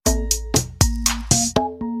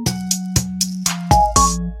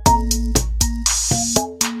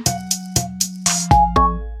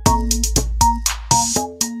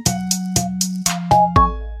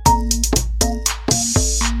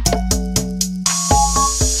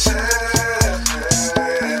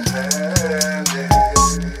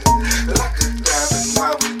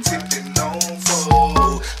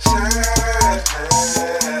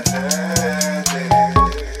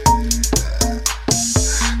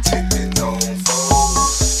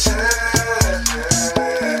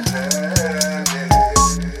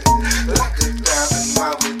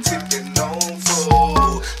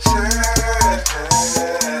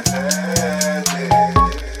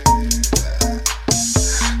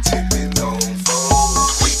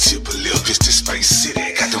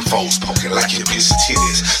like you miss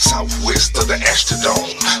titties. Southwest of the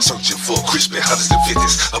Astrodome, searching for crispy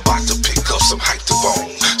 150s. About to pick up some hype to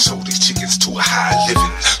bone. Show these chickens to a high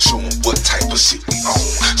living. Show them what type of shit we own.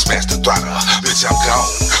 Smash the throttle, bitch, I'm gone.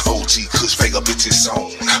 OG Kush Vega, bitch, it's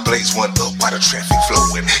on. Blaze one up while the traffic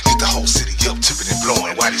flowing. Hit the whole city up, tipping and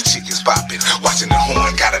blowing. While these chickens popping, watching the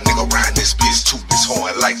horn. Got a nigga riding this bitch, toot this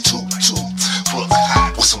horn like toot. Brook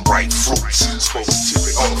high with some bright fruits. Supposed to tip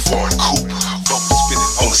it on the foreign coupe. Boat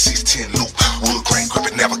spinning on the 610 loop. Wood grain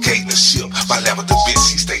gripping, navigating the ship. My level the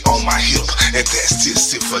bitch, he stay on my hip. And that's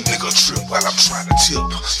just if a nigga trip while I'm trying to tip.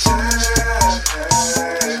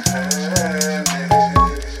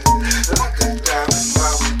 Like a diamond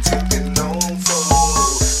while we tipping on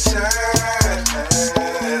foes.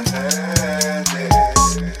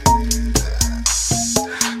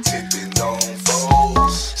 Tipping on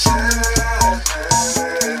foes.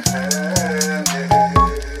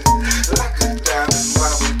 Like a diamond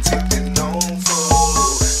while we tipping on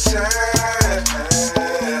foes.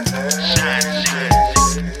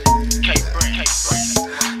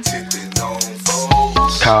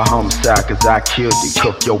 Call homicide cause I killed it.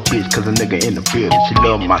 Cuff your bitch cause a nigga in the building. She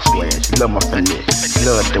love my swag, she love my finesse. She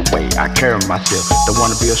love the way I carry myself. Don't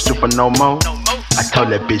wanna be a stripper no more. I told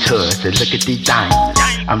that bitch her, said look at these diamonds.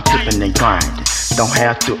 I'm tipping and grinding. Don't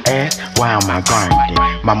have to ask why am I grinding.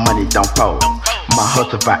 My money don't fold. My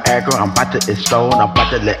hustle Viagra, I'm about to explode. I'm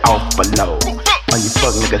about to let off a load. On you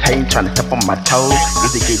fuck niggas hating, trying to step on my toes.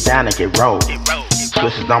 Either get down or get rolled.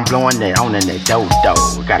 Switches, I'm blowing that on in that dodo.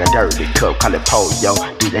 Got a dirty cup, call it pole, yo.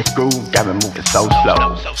 Do that screw, got me moving so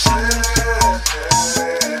slow.